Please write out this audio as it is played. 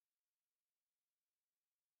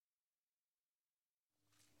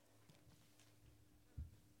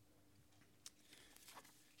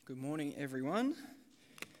Good morning, everyone.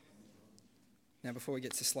 Now, before we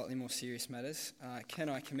get to slightly more serious matters, can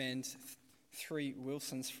I commend three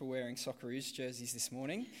Wilsons for wearing Socceroos jerseys this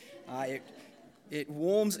morning? It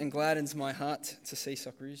warms and gladdens my heart to see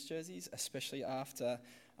Socceroos jerseys, especially after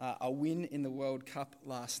a win in the World Cup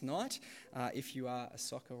last night. If you are a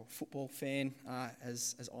soccer or football fan,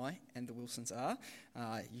 as I and the Wilsons are,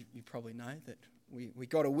 you probably know that we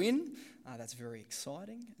got a win. That's very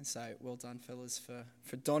exciting. And so well done, fellas,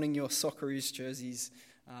 for donning your Socceroos jerseys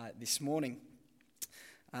this morning.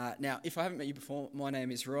 Now, if I haven't met you before, my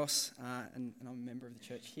name is Ross, and I'm a member of the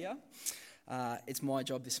church here. It's my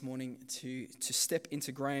job this morning to step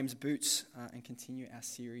into Graham's boots and continue our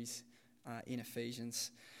series in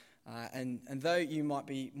Ephesians. And though you might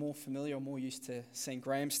be more familiar or more used to seeing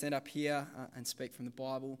Graham stand up here and speak from the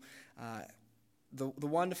Bible, the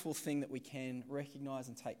wonderful thing that we can recognise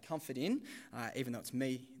and take comfort in, even though it's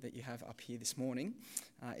me that you have up here this morning,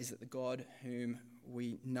 is that the God whom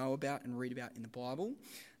we know about and read about in the Bible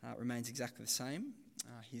remains exactly the same.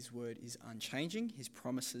 His word is unchanging, his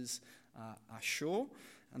promises are sure,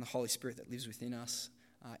 and the Holy Spirit that lives within us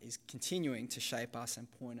is continuing to shape us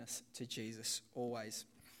and point us to Jesus always.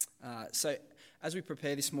 So as we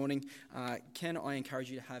prepare this morning, can I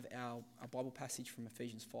encourage you to have our Bible passage from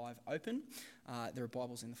Ephesians 5 open? There are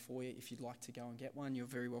Bibles in the foyer. If you'd like to go and get one, you're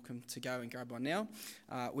very welcome to go and grab one now.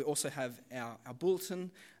 We also have our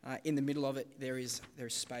bulletin. In the middle of it, there is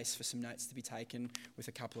space for some notes to be taken with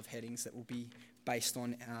a couple of headings that will be based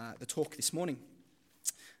on the talk this morning.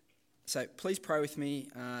 So please pray with me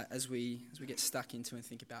as we get stuck into and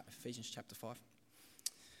think about Ephesians chapter 5.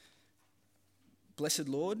 Blessed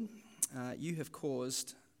Lord, you have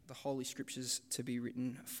caused the Holy Scriptures to be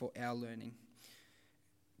written for our learning.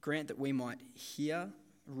 Grant that we might hear,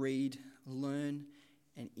 read, learn,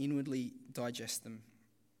 and inwardly digest them,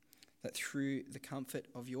 that through the comfort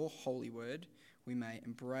of your holy word we may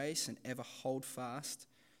embrace and ever hold fast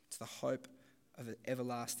to the hope of an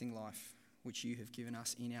everlasting life, which you have given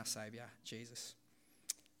us in our Saviour, Jesus.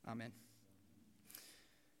 Amen.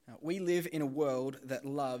 We live in a world that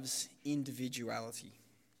loves individuality.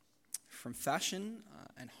 From fashion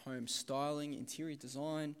and home styling, interior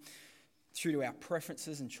design, through to our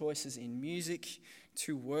preferences and choices in music,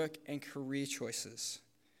 to work and career choices.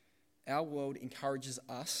 Our world encourages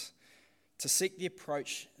us to seek the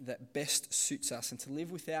approach that best suits us and to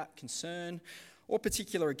live without concern or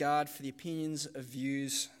particular regard for the opinions or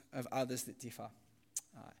views of others that differ.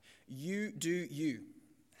 You do you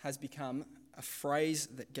has become a phrase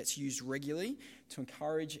that gets used regularly to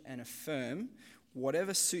encourage and affirm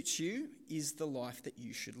whatever suits you is the life that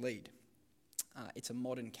you should lead. It's a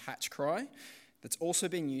modern catch cry that's also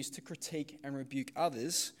being used to critique and rebuke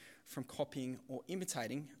others from copying or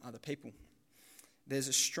imitating other people. There's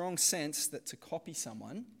a strong sense that to copy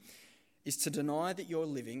someone is to deny that you're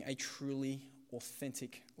living a truly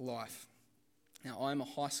authentic life. Now, I'm a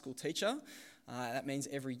high school teacher. That means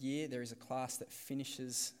every year there is a class that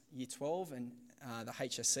finishes Year 12 and the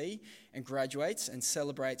HSC and graduates and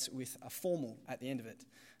celebrates with a formal at the end of it.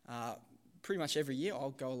 Pretty much every year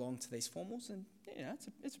I'll go along to these formals and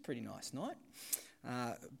it's a pretty nice night.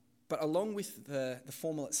 But along with the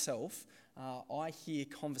formal itself, I hear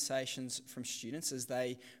conversations from students as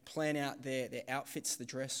they plan out their outfits, the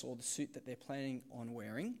dress or the suit that they're planning on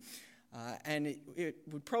wearing. And it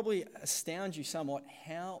would probably astound you somewhat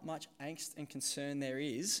how much angst and concern there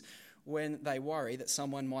is when they worry that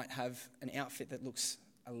someone might have an outfit that looks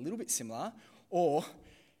a little bit similar or,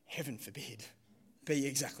 heaven forbid, be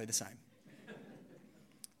exactly the same.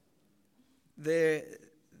 There's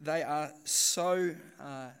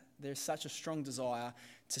such a strong desire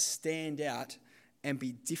to stand out and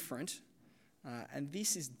be different, and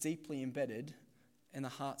this is deeply embedded in the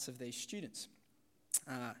hearts of these students.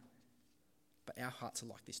 But our hearts are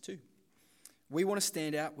like this too. We want to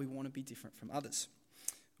stand out, we want to be different from others.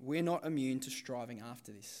 We're not immune to striving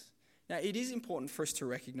after this. Now, it is important for us to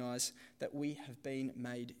recognise that we have been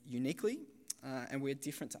made uniquely and we're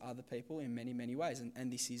different to other people in many, many ways,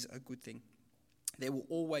 and this is a good thing. There will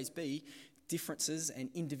always be differences and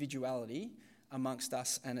individuality amongst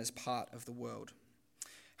us and as part of the world.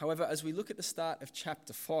 However, as we look at the start of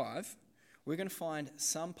chapter 5, we're going to find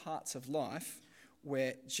some parts of life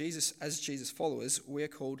where as Jesus followers, we're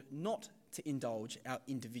called not to indulge our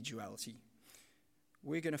individuality.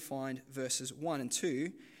 We're going to find verses 1 and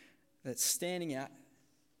 2 that's standing out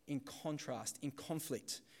in contrast, in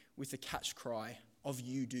conflict with the catch cry of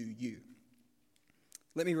you do you.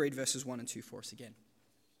 Let me read verses 1 and 2 for us again.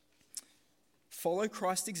 Follow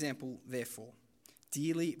Christ's example, therefore,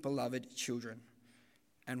 dearly beloved children,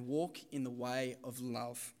 and walk in the way of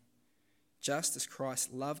love, just as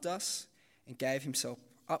Christ loved us and gave himself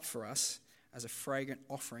up for us as a fragrant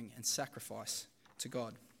offering and sacrifice to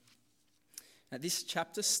God. Now, this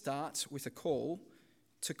chapter starts with a call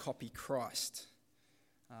to copy Christ.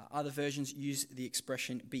 Other versions use the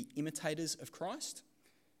expression, be imitators of Christ.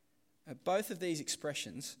 Both of these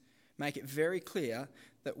expressions make it very clear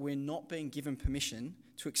that we're not being given permission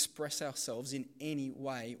to express ourselves in any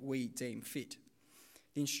way we deem fit.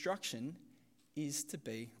 The instruction is to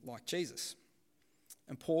be like Jesus.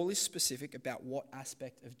 And Paul is specific about what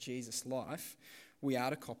aspect of Jesus' life we are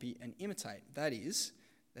to copy and imitate. That is,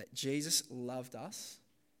 that Jesus loved us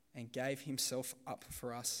and gave himself up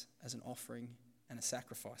for us as an offering and a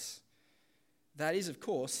sacrifice. That is, of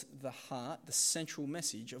course, the heart, the central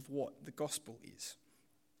message of what the gospel is.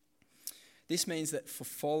 This means that for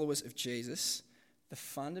followers of Jesus, the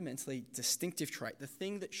fundamentally distinctive trait, the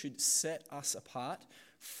thing that should set us apart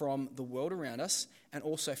from the world around us and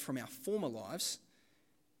also from our former lives,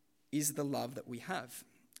 is the love that we have,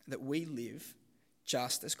 that we live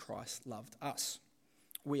just as Christ loved us.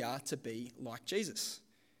 We are to be like Jesus.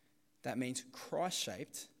 That means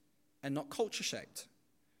Christ-shaped and not culture-shaped.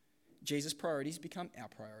 Jesus' priorities become our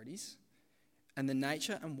priorities, and the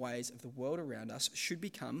nature and ways of the world around us should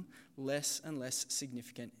become less and less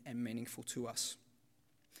significant and meaningful to us.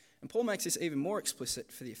 And Paul makes this even more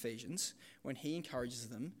explicit for the Ephesians when he encourages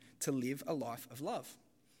them to live a life of love.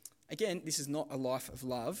 Again, this is not a life of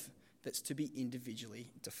love that's to be individually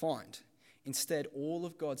defined. Instead, all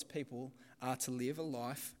of God's people are to live a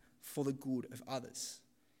life for the good of others.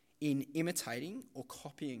 In imitating or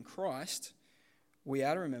copying Christ, we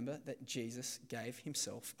are to remember that Jesus gave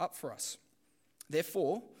himself up for us.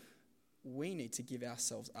 Therefore, we need to give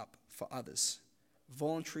ourselves up for others.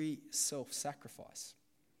 Voluntary self-sacrifice.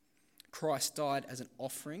 Christ died as an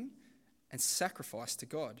offering and sacrifice to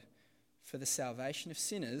God for the salvation of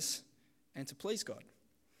sinners and to please God.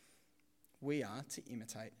 We are to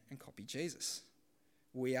imitate and copy Jesus.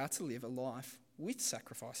 We are to live a life with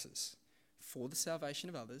sacrifices for the salvation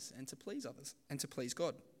of others and to please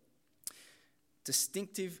God.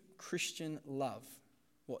 Distinctive Christian love,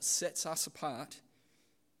 what sets us apart,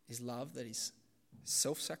 is love that is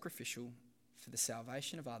self-sacrificial for the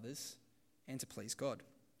salvation of others and to please God.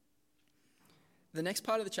 The next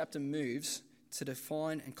part of the chapter moves to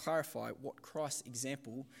define and clarify what Christ's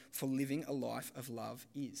example for living a life of love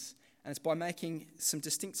is. And it's by making some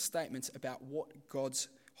distinct statements about what God's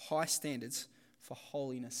high standards for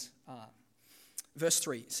holiness are. Verse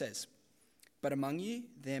 3 says, "But among you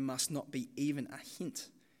there must not be even a hint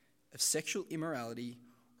of sexual immorality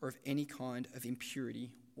or of any kind of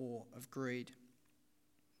impurity or of greed."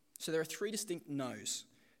 So there are three distinct no's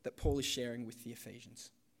that Paul is sharing with the Ephesians.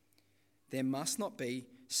 There must not be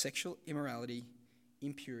sexual immorality,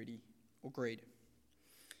 impurity, or greed.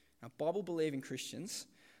 Now, Bible-believing Christians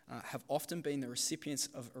have often been the recipients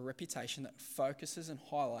of a reputation that focuses and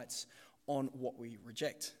highlights on what we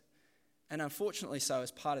reject. And unfortunately so,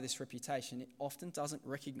 as part of this reputation, it often doesn't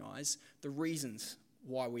recognise the reasons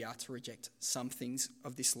why we are to reject some things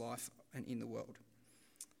of this life and in the world.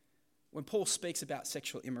 When Paul speaks about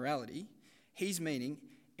sexual immorality, he's meaning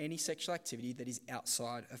any sexual activity that is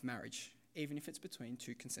outside of marriage, even if it's between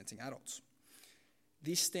two consenting adults.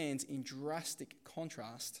 This stands in drastic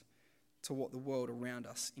contrast to what the world around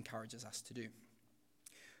us encourages us to do.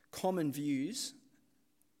 Common views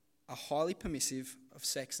are highly permissive of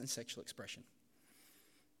sex and sexual expression.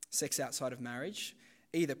 Sex outside of marriage,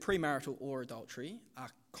 either premarital or adultery,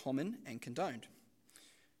 are common and condoned.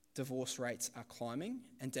 Divorce rates are climbing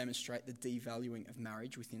and demonstrate the devaluing of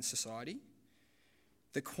marriage within society.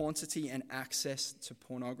 The quantity and access to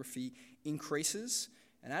pornography increases,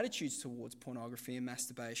 and attitudes towards pornography and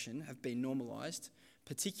masturbation have been normalised,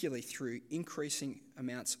 particularly through increasing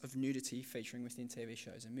amounts of nudity featuring within TV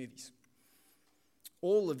shows and movies.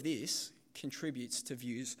 All of this contributes to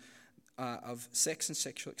views of sex and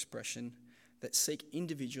sexual expression that seek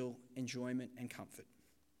individual enjoyment and comfort.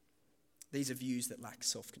 These are views that lack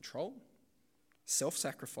self-control,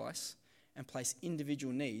 self-sacrifice, and place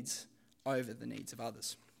individual needs over the needs of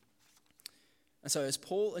others. And so as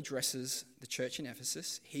Paul addresses the church in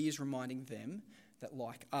Ephesus, he is reminding them that,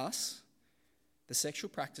 like us, the sexual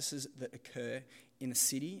practices that occur in the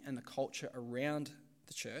city and the culture around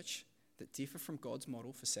the church that differ from God's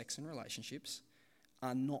model for sex and relationships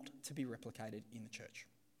are not to be replicated in the church.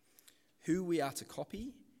 Who we are to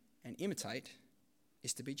copy and imitate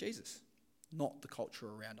is to be Jesus, not the culture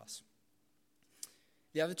around us.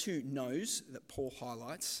 The other two no's that Paul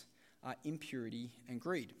highlights are impurity and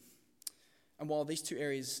greed. And while these two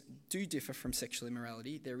areas do differ from sexual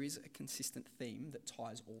immorality, there is a consistent theme that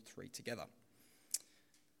ties all three together.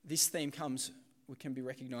 This theme can be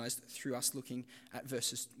recognised through us looking at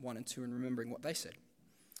verses 1 and 2 and remembering what they said.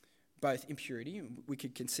 Both impurity, we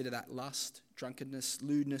could consider that lust, drunkenness,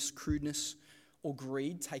 lewdness, crudeness, or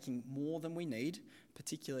greed, taking more than we need,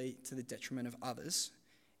 particularly to the detriment of others,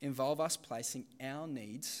 involve us placing our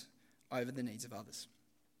needs over the needs of others.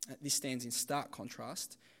 This stands in stark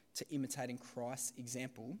contrast to imitating Christ's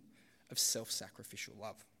example of self-sacrificial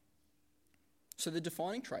love. So the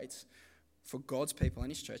defining traits for God's people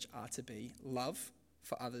and his church are to be love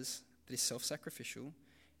for others that is self-sacrificial,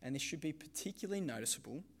 and this should be particularly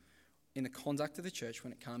noticeable in the conduct of the church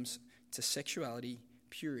when it comes to sexuality,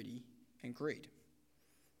 purity, and greed.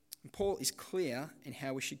 And Paul is clear in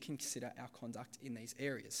how we should consider our conduct in these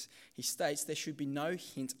areas. He states there should be no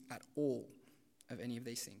hint at all of any of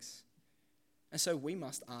these things. And so we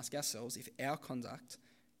must ask ourselves if our conduct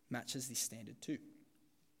matches this standard too.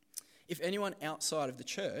 If anyone outside of the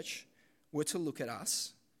church were to look at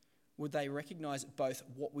us, would they recognise both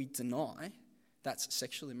what we deny, that's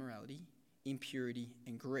sexual immorality, impurity,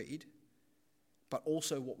 and greed, but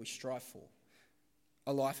also what we strive for,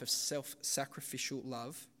 a life of self-sacrificial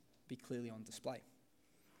love, be clearly on display?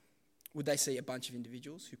 Would they see a bunch of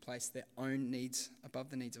individuals who place their own needs above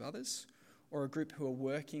the needs of others, or a group who are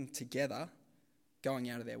working together, going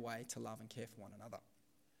out of their way to love and care for one another?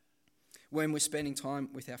 When we're spending time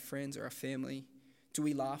with our friends or our family, do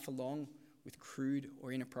we laugh along with crude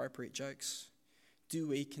or inappropriate jokes? Do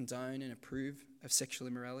we condone and approve of sexual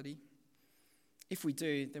immorality? If we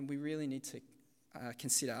do, then we really need to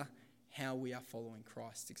consider how we are following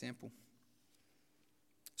Christ's example.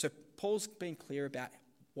 So Paul's been clear about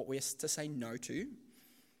what we are to say no to.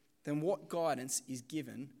 Then what guidance is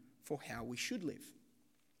given for how we should live?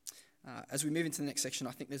 As we move into the next section,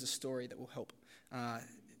 I think there's a story that will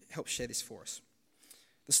help share this for us.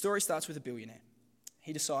 The story starts with a billionaire.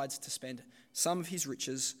 He decides to spend some of his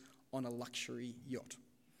riches on a luxury yacht.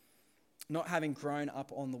 Not having grown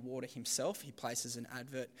up on the water himself, he places an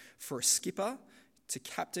advert for a skipper to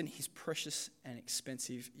captain his precious and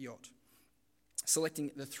expensive yacht. Selecting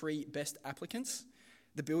the 3 best applicants,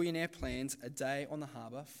 the billionaire plans a day on the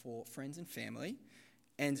harbour for friends and family,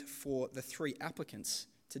 and for the 3 applicants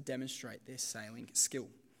to demonstrate their sailing skill.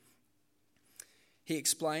 He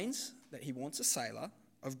explains that he wants a sailor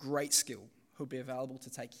of great skill who will be available to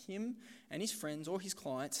take him and his friends or his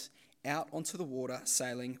clients out onto the water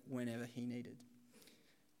sailing whenever he needed.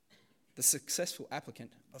 The successful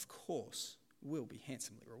applicant, of course, will be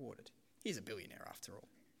handsomely rewarded. He's a billionaire after all.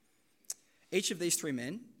 Each of these 3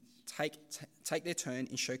 men take their turn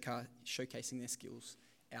in showcasing their skills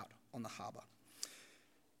out on the harbour.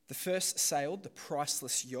 The first sailed the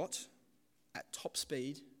priceless yacht at top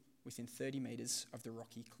speed within 30 metres of the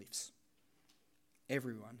rocky cliffs.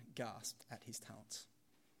 Everyone gasped at his talents.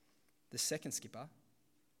 The second skipper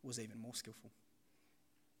was even more skillful.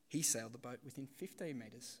 He sailed the boat within 15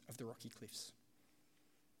 metres of the rocky cliffs.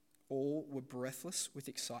 All were breathless with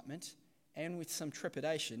excitement and with some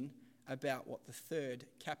trepidation about what the third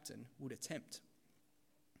captain would attempt.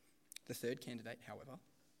 The third candidate, however,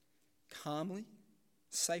 calmly,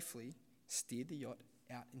 safely steered the yacht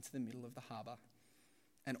out into the middle of the harbour,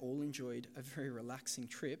 and all enjoyed a very relaxing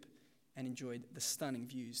trip and enjoyed the stunning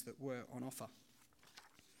views that were on offer.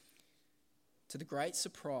 To the great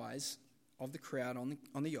surprise of the crowd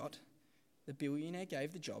on the yacht, the billionaire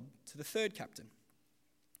gave the job to the third captain.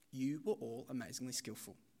 "You were all amazingly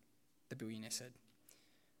skillful," the billionaire said,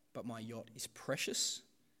 "but my yacht is precious,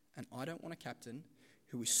 and I don't want a captain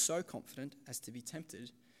who is so confident as to be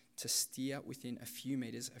tempted to steer within a few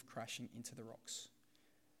metres of crashing into the rocks.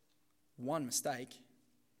 One mistake,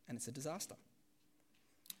 and it's a disaster.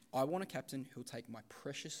 I want a captain who'll take my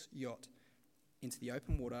precious yacht into the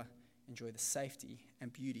open water, enjoy the safety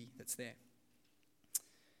and beauty that's there."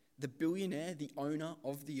 The billionaire, the owner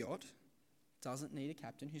of the yacht, doesn't need a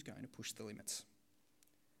captain who's going to push the limits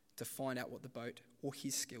to find out what the boat or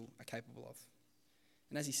his skill are capable of.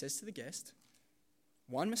 And as he says to the guest,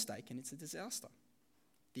 one mistake and it's a disaster.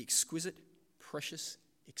 The exquisite, precious,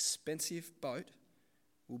 expensive boat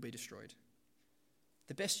will be destroyed.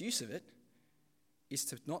 The best use of it is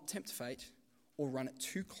to not tempt fate or run it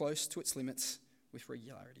too close to its limits with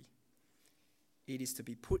regularity. It is to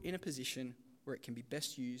be put in a position where it can be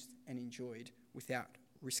best used and enjoyed without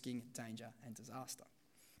risking danger and disaster.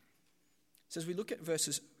 So as we look at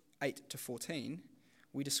verses 8 to 14,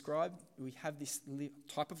 we have this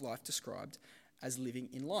type of life described as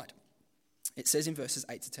living in light. It says in verses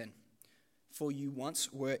 8 to 10, "For you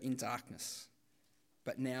once were in darkness,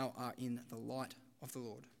 but now are in the light of the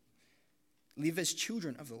Lord. Live as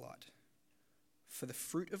children of the light, for the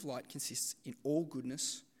fruit of light consists in all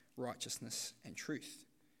goodness, righteousness, and truth.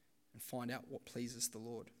 and find out what pleases the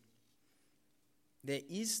Lord. There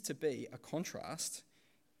is to be a contrast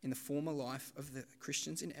in the former life of the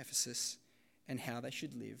Christians in Ephesus and how they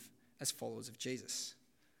should live as followers of Jesus.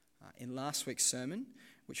 In last week's sermon,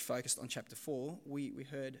 which focused on chapter 4, we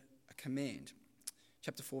heard a command.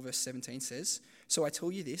 Chapter 4, verse 17 says, "So I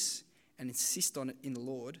tell you this, and insist on it in the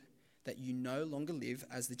Lord, that you no longer live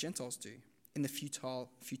as the Gentiles do, in the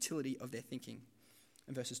futility of their thinking."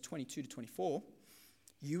 In verses 22 to 24,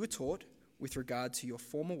 "You were taught, with regard to your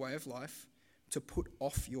former way of life, to put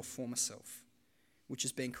off your former self, which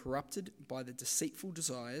has been corrupted by the deceitful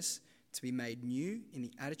desires, to be made new in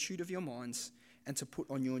the attitude of your minds, and to put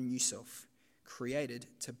on your new self, created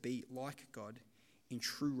to be like God in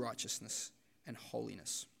true righteousness and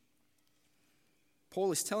holiness."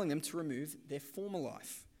 Paul is telling them to remove their former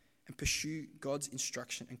life and pursue God's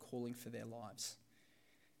instruction and calling for their lives.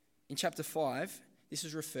 In chapter 5, this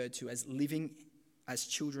is referred to as living as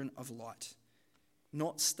children of light,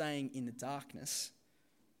 not staying in the darkness,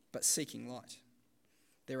 but seeking light.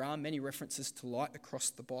 There are many references to light across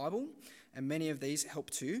the Bible, and many of these help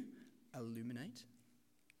to illuminate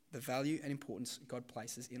the value and importance God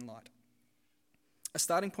places in light. A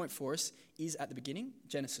starting point for us is at the beginning,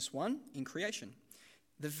 Genesis 1, in creation.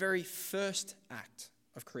 The very first act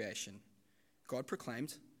of creation, God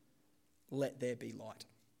proclaimed, "Let there be light."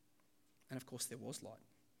 And of course there was light.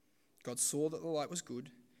 God saw that the light was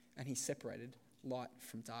good, and he separated light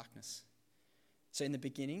from darkness. So in the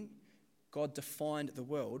beginning, God defined the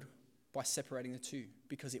world by separating the two,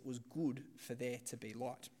 because it was good for there to be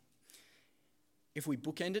light. If we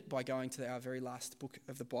bookend it by going to our very last book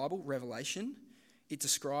of the Bible, Revelation, it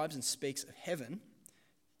describes and speaks of heaven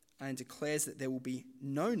and declares that there will be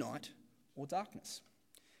no night or darkness.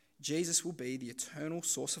 Jesus will be the eternal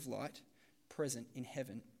source of light present in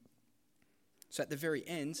heaven. So at the very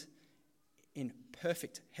end, in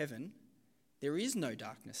perfect heaven, there is no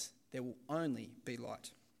darkness. There will only be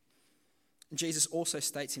light. And Jesus also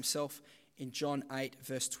states himself in John 8,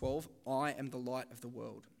 verse 12, "I am the light of the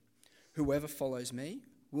world. Whoever follows me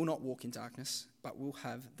will not walk in darkness, but will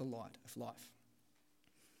have the light of life."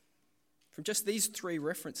 From just these three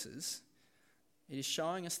references, it is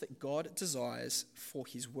showing us that God desires for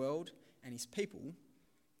his world and his people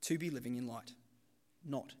to be living in light,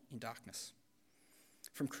 not in darkness.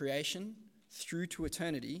 From creation through to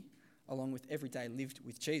eternity, along with every day lived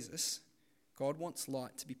with Jesus, God wants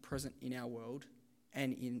light to be present in our world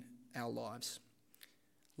and in our lives.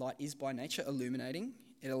 Light is by nature illuminating.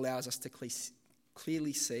 It allows us to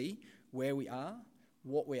clearly see where we are,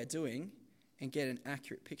 what we are doing, and get an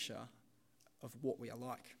accurate picture of what we are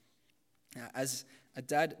like. As a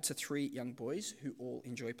dad to 3 young boys who all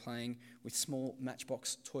enjoy playing with small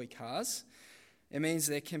Matchbox toy cars, it means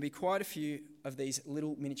there can be quite a few of these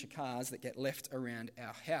little miniature cars that get left around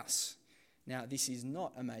our house. Now, this is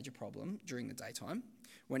not a major problem during the daytime,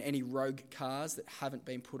 when any rogue cars that haven't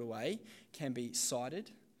been put away can be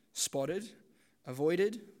sighted, spotted,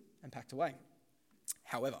 avoided, and packed away.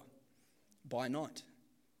 However, by night,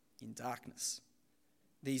 in darkness,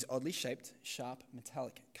 these oddly shaped, sharp,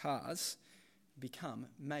 metallic cars become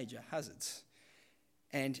major hazards.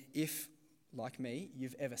 And if, like me,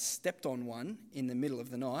 you've ever stepped on one in the middle of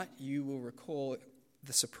the night, you will recall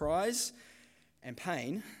the surprise and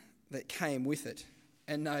pain that came with it,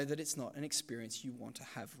 and know that it's not an experience you want to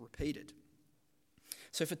have repeated.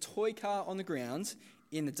 So if a toy car on the ground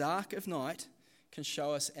in the dark of night can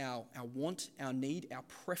show us our want, our need, our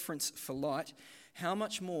preference for light, how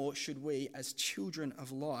much more should we as children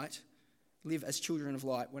of light live as children of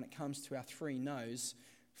light when it comes to our 3 no's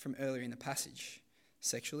from earlier in the passage: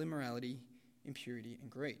 sexual immorality, impurity, and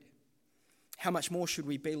greed? How much more should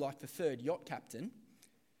we be like the 3rd yacht captain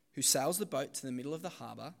who sails the boat to the middle of the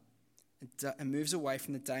harbour and moves away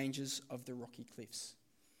from the dangers of the rocky cliffs?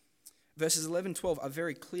 Verses 11 and 12 are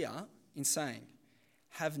very clear in saying,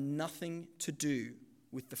 "Have nothing to do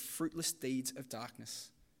with the fruitless deeds of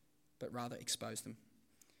darkness, but rather expose them.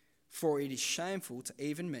 For it is shameful to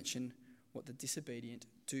even mention what the disobedient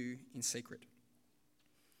do in secret."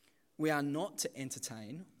 We are not to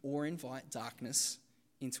entertain or invite darkness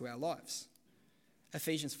into our lives.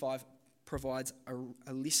 Ephesians 5 provides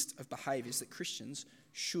a list of behaviours that Christians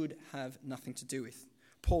should have nothing to do with.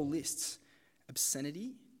 Paul lists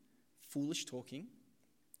obscenity, foolish talking,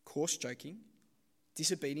 coarse joking,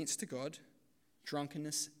 disobedience to God,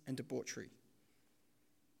 drunkenness, and debauchery.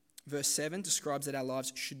 Verse 7 describes that our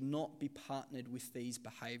lives should not be partnered with these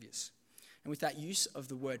behaviours. And with that use of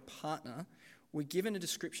the word partner, we're given a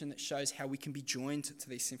description that shows how we can be joined to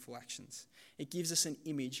these sinful actions. It gives us an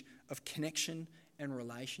image of connection and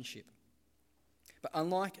relationship. But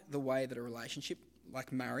unlike the way that a relationship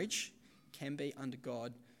like marriage, can be under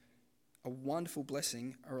God a wonderful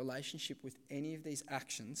blessing, a relationship with any of these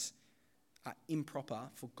actions are improper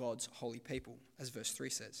for God's holy people, as verse 3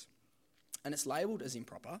 says. And it's labelled as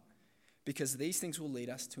improper because these things will lead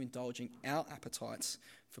us to indulging our appetites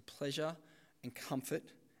for pleasure and comfort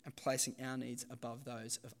and placing our needs above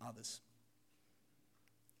those of others.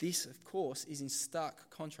 This, of course, is in stark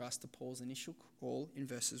contrast to Paul's initial call in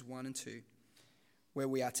verses 1 and 2, where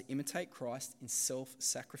we are to imitate Christ in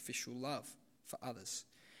self-sacrificial love for others.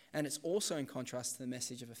 And it's also in contrast to the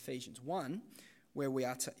message of Ephesians 1, where we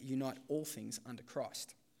are to unite all things under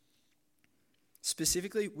Christ.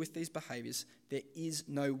 Specifically with these behaviours, there is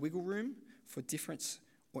no wiggle room for difference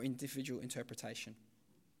or individual interpretation.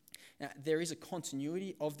 Now, there is a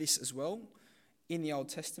continuity of this as well. In the Old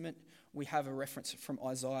Testament, we have a reference from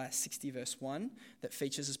Isaiah 60 verse 1 that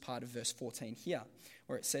features as part of verse 14 here,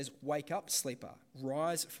 where it says, "Wake up, sleeper,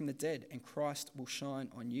 rise from the dead, and Christ will shine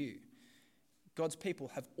on you." God's people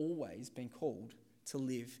have always been called to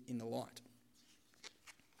live in the light.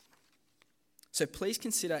 So please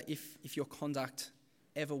consider if your conduct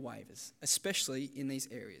ever wavers, especially in these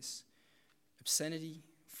areas: obscenity,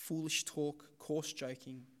 foolish talk, coarse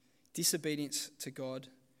joking, disobedience to God,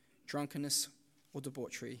 drunkenness or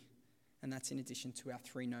debauchery, and that's in addition to our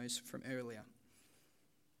 3 no's from earlier.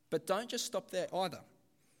 But don't just stop there either.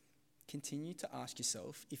 Continue to ask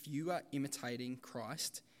yourself if you are imitating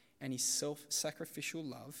Christ and his self-sacrificial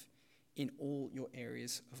love in all your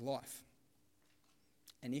areas of life.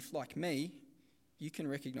 And if, like me, you can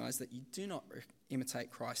recognise that you do not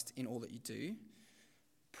imitate Christ in all that you do,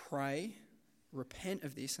 pray, repent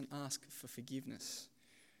of this, and ask for forgiveness.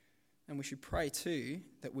 And we should pray too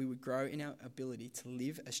that we would grow in our ability to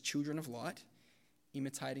live as children of light,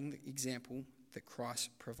 imitating the example that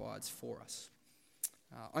Christ provides for us.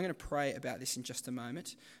 I'm going to pray about this in just a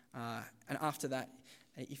moment. And after that,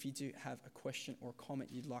 if you do have a question or a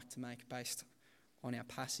comment you'd like to make based on our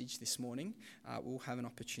passage this morning, we'll have an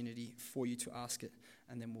opportunity for you to ask it,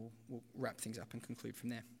 and then we'll wrap things up and conclude from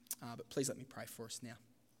there. But please let me pray for us now.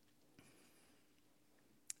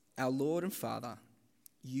 Our Lord and Father,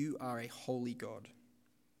 you are a holy God.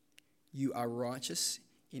 You are righteous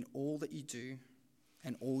in all that you do,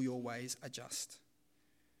 and all your ways are just.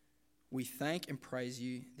 We thank and praise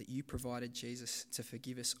you that you provided Jesus to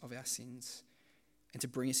forgive us of our sins and to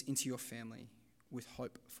bring us into your family with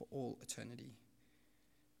hope for all eternity.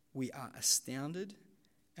 We are astounded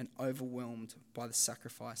and overwhelmed by the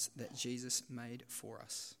sacrifice that Jesus made for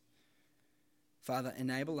us. Father,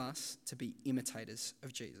 enable us to be imitators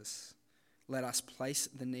of Jesus. Let us place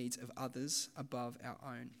the needs of others above our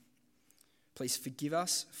own. Please forgive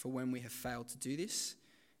us for when we have failed to do this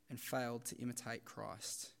and failed to imitate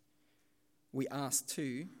Christ. We ask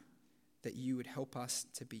too that you would help us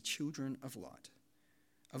to be children of light,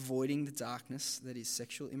 avoiding the darkness that is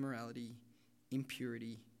sexual immorality,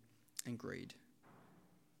 impurity, and greed.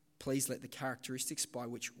 Please let the characteristics by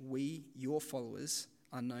which we, your followers,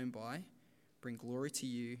 are known by bring glory to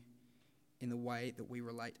you in the way that we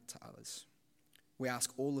relate to others. We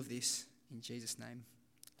ask all of this in Jesus' name.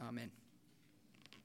 Amen.